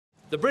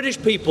The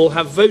British people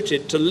have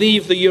voted to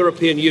leave the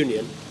European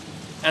Union,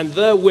 and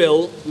their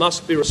will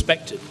must be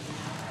respected.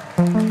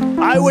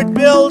 I would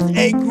build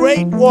a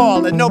great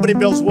wall, and nobody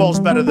builds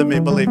walls better than me,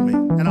 believe me.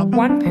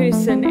 One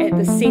person at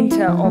the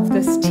centre of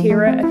this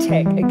terror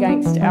attack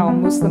against our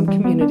Muslim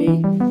community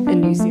in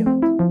New Zealand.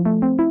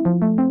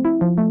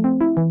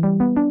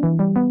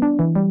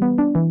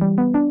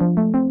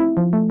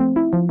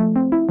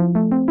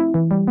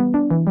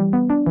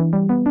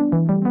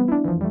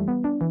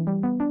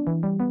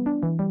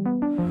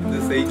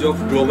 Age of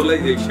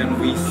globalization,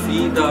 we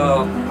see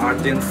the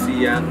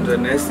urgency and the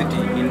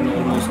necessity in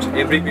almost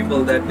every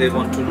people that they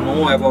want to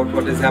know about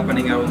what is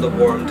happening around the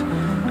world.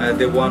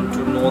 They want to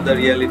know the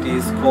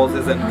realities,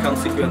 causes and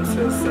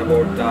consequences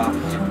about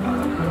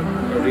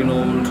the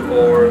renowned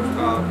or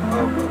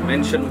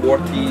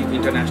mention-worthy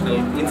international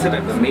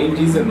incident. The main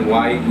reason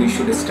why we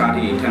should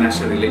study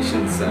international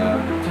relations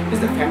is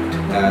the fact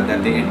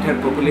that the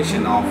entire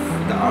population of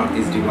the earth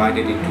is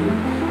divided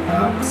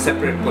into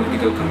separate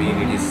political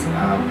communities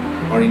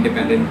or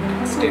independent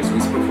states,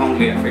 which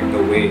profoundly affect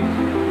the way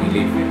we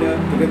live.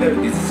 And together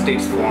these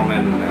states form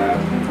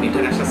an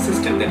international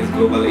system that is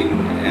global in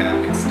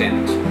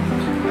extent.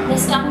 The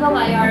study of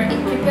IR,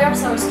 it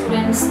prepares our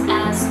students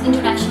as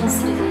international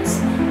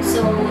citizens.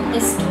 So the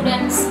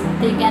students,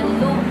 they can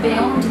look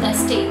beyond the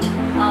state.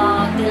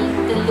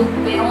 They look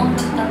beyond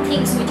the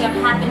things which are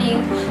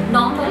happening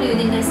not only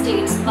within the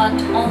states but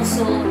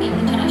also in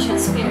international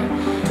sphere.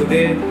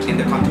 Today, in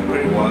the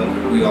contemporary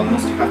world, we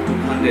almost have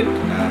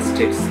 200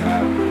 states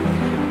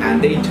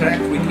and they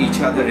interact with each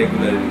other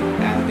regularly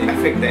and they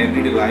affect the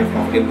everyday life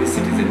of every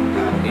citizen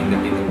in the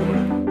world.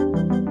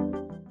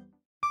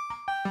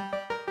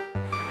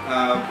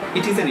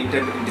 It is an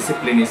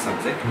interdisciplinary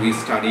subject. We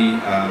study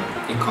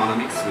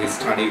economics, we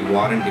study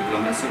war and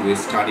diplomacy, we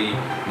study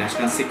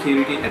national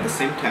security. At the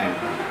same time,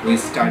 we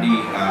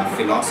study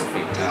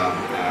philosophy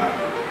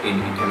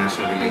in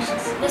international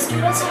relations. The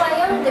students of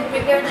IR, they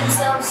prepare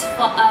themselves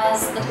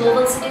as the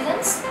global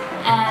citizens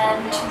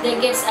and they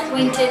get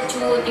acquainted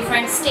to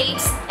different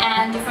states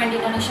and different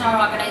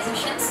international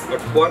organizations.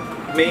 But what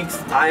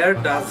makes IR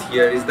does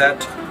here is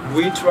that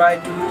we try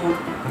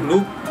to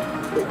look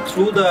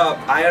through the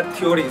IR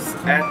theories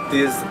at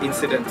these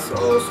incidents.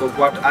 So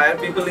what IR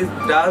people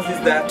does is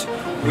that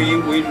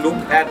we look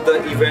at the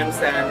events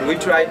and we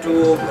try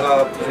to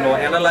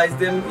analyze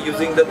them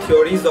using the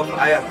theories of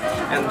IR,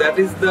 and that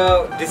is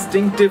the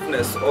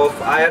distinctiveness of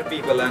IR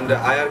people and the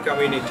IR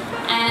community.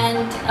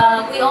 And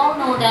we all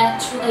know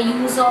that through the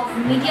use of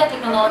media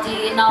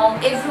technology, now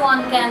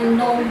everyone can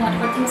know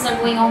whatever things are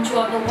going on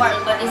throughout the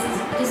world, but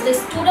it is the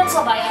students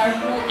of IR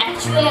who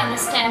actually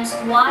understands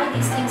why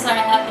these things are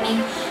happening,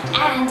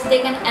 and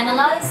they can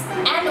analyze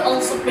and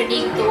also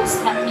predict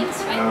those happenings,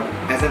 right?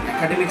 As an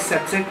academic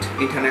subject,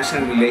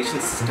 international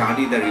relations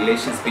study the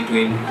relations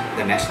between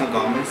the national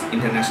governments,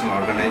 international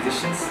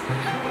organizations,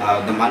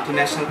 the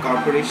multinational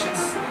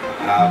corporations.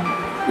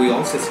 We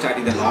also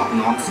study the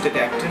non-state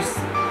actors.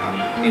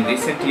 In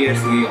recent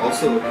years, we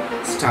also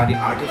study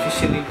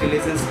artificial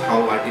intelligence,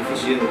 how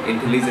artificial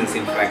intelligence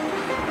in fact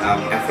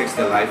affects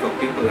the life of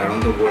people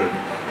around the world.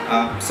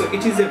 So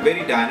it is a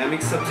very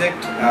dynamic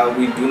subject.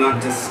 We do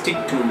not just stick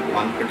to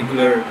one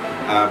particular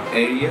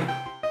area.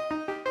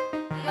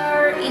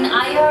 In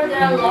IR,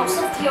 there are lots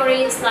of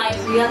theories like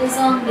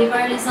realism,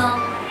 liberalism,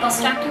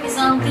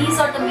 constructivism. These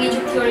are the major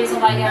theories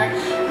of IR,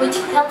 which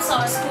helps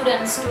our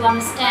students to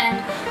understand,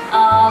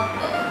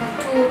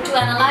 to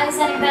analyze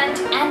an event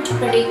and to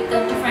predict the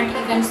different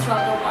events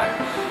throughout the world.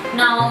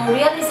 Now,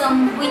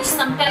 realism, which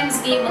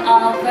sometimes gives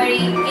a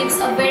very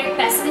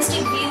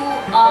pessimistic view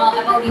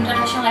about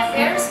international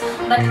affairs,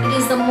 but it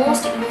is the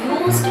most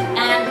used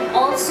and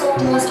also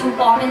most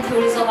important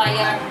theories of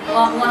IR,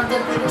 one of the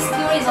biggest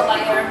theories of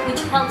IR,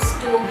 which helps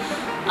to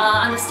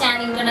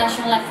understand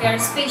international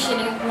affairs,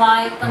 especially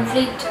why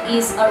conflict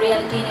is a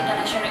reality in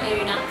international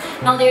arena.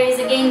 Now there is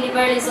again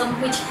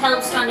liberalism, which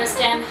helps to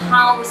understand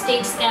how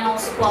states can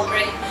also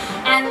cooperate.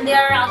 And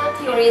there are other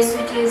theories,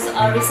 which is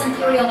a recent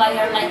theory of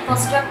IR like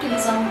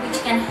constructivism,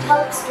 which can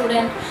help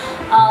students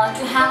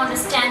to have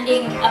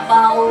understanding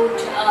about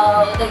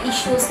the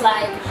issues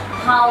like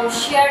how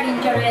shared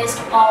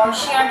interest or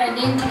shared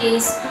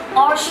identities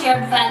or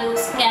shared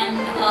values can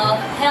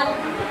help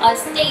a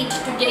state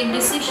to take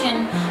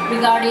decision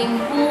regarding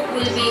who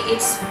will be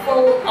its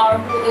foe or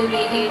who will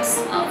be its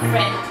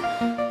friend.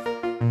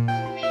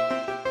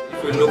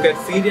 If you look at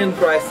Syrian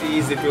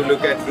crises, if you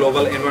look at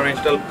global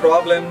environmental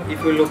problem,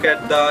 if you look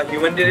at the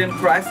humanitarian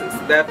crisis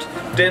that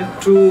tend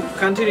to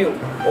continue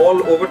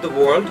all over the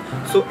world,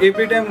 so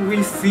every time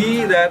we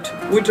see that,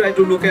 we try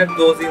to look at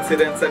those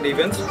incidents and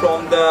events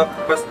from the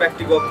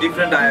perspective of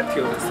different IR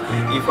theories.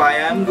 If I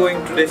am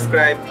going to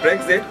describe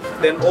Brexit,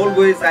 then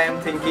always I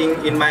am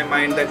thinking in my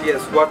mind that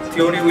yes, what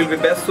theory will be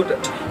best suited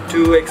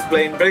to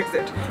explain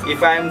Brexit.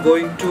 If I am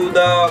going to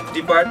the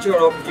departure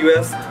of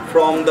US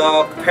from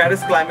the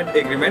Paris Climate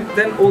Agreement,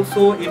 then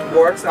also it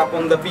works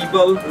upon the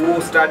people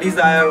who studies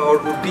IR or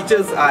who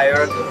teaches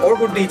IR or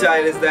who teach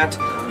IR, is that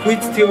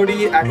which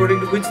theory, according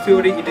to which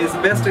theory it is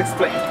best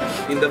explained.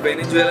 in the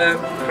Venezuela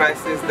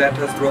crisis that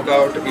has broke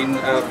out in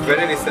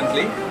very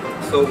recently.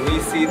 So we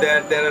see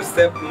that there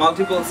are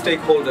multiple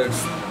stakeholders,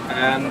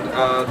 and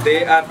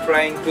they are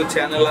trying to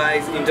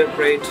channelize,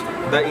 interpret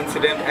the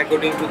incident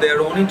according to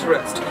their own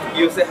interest.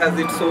 USA has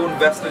its own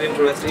vested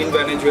interest in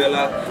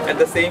Venezuela. At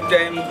the same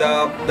time,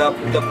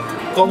 the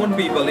common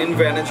people in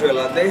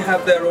Venezuela, they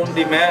have their own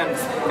demands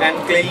and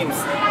claims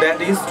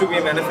that is to be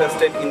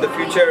manifested in the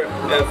future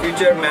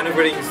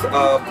maneuverings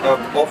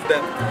of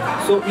them.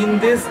 So in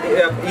this,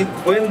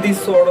 when these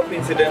sort of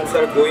incidents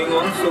are going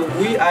on, so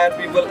we IR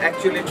people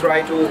actually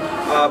try to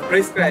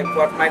prescribe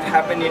what might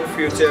happen in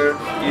future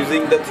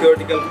using the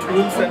theoretical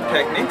tools and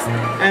techniques,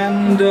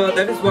 and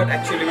that is what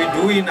actually we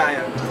do in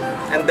IR,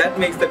 and that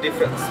makes the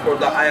difference for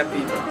the IR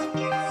people.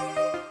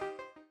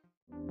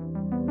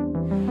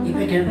 If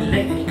I can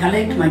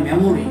recollect my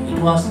memory, it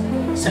was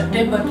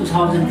September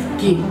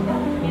 2015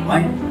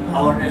 when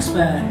our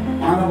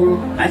Honorable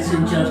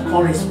Licensure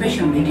called a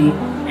special meeting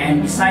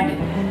and decided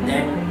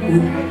that we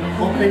would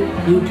open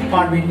new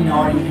department in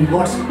our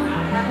university.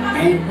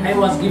 And I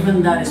was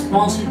given the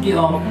responsibility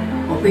of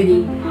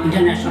opening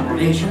international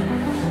relations.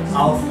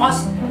 Our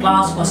first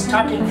class was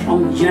started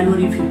from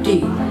January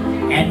 15,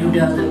 and we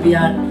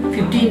are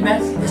 15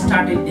 batch, they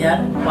started their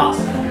class.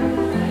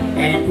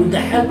 And with the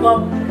help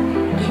of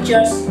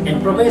teachers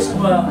and professor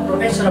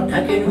of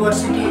Dhaka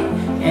University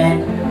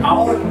and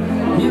our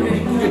newly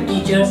recruited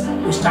teachers,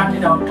 we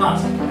started our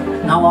class.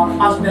 Now our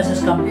first batch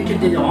has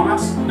completed their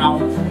honors. Now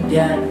they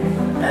are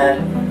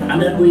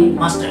undergoing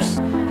masters.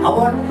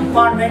 Our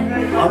department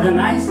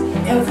organizes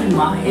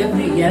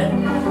every year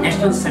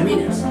national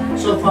seminars.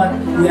 So far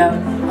we have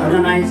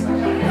organized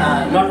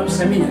a lot of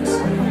seminars,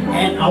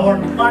 and our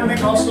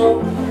department also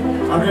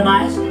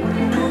organized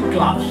 2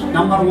 clubs.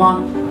 Number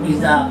 1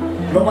 is the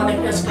Global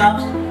Affairs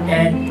Clubs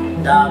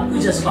and the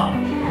Quizzes Club.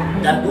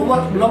 The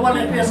Global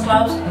Affairs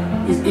Clubs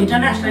is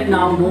internationally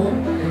now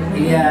known.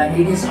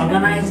 It is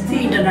organized 3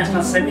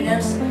 international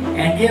seminars,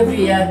 and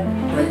every year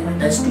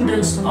the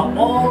students of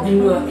all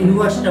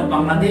universities of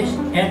Bangladesh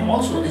and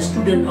also the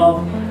students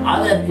of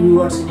other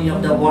universities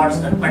of the world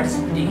are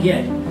participating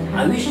here.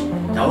 I wish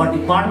our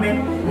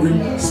department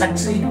will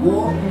succeed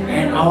more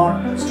and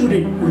our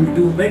students will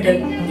do better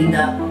in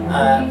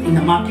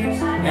the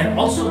markets, and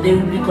also they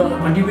will be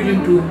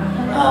contributing to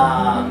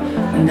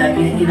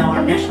in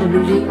our national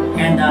building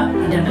and the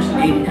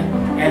international area.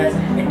 As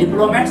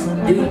diplomats,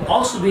 they will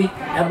also be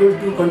able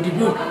to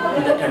contribute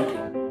to the country.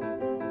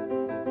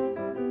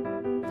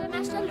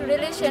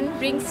 Relation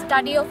brings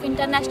study of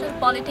international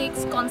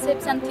politics,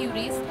 concepts and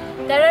theories.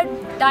 There are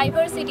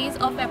diversities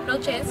of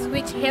approaches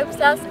which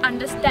helps us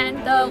understand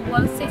the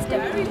world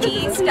system.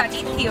 We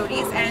study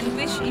theories and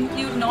which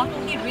include not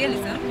only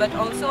realism but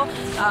also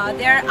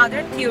there are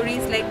other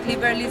theories like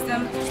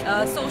liberalism,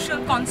 social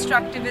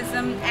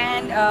constructivism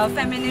and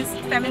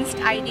feminist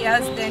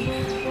ideas, then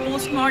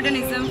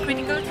postmodernism,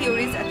 critical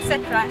theories,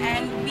 etc.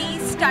 And we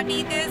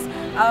study this.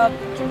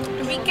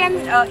 We can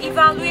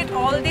evaluate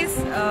all this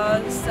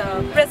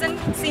present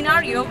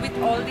scenario with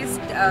all these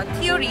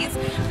theories,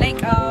 like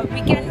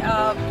we can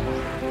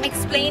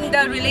explain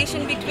the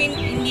relation between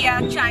India,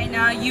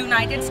 China,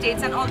 United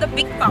States and all the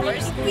big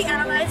powers. We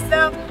analyze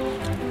the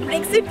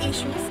Brexit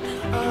issues,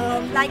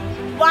 like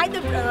why the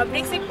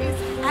Brexit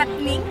is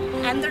happening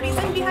and the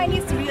reason behind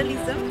its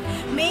realism.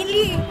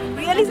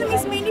 Realism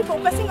is mainly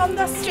focusing on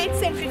the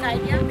state-centric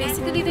idea.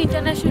 Basically, the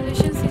international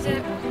relations is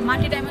a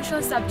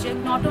multidimensional subject.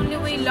 Not only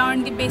we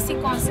learn the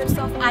basic concepts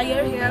of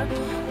IR here,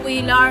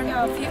 we learn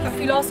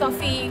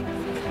philosophy,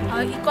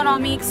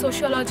 economics,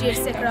 sociology,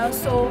 etc.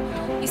 So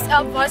it's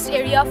a vast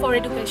area for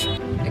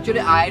education. Actually,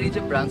 IR is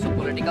a branch of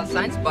political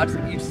science, but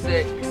it's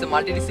a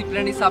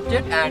multidisciplinary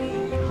subject, and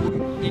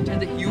it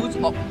has a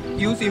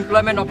huge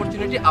employment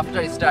opportunity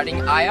after studying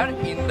IR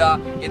in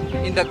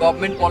the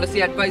government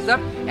policy advisor,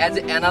 as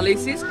an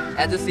analysis,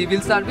 as a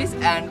civil service,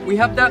 and we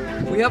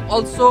have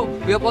also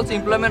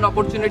employment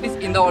opportunities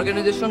in the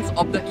organizations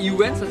of the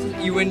UN such as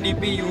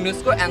UNDP,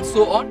 UNESCO, and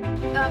so on.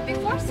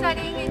 Before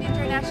studying in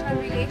international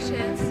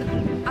relations,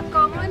 a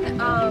common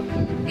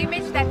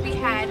image that we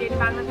had in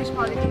Bangladesh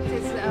politics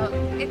is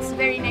it's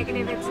very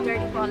negative, it's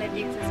dirty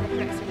politics,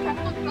 etc., etc.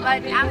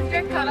 But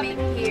after coming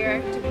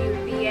here to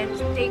BUP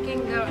and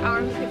taking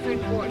our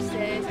different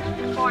courses,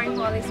 foreign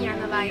policy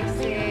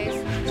analysis,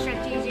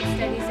 strategic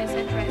studies,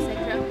 etc.,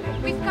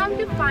 etc., we've come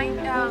to find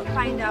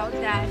out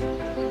that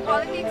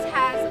politics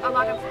has a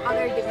lot of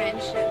other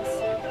dimensions.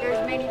 There's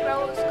many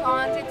pros,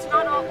 cons. It's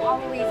not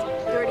always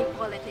dirty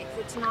politics.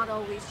 It's not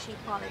always cheap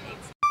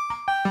politics.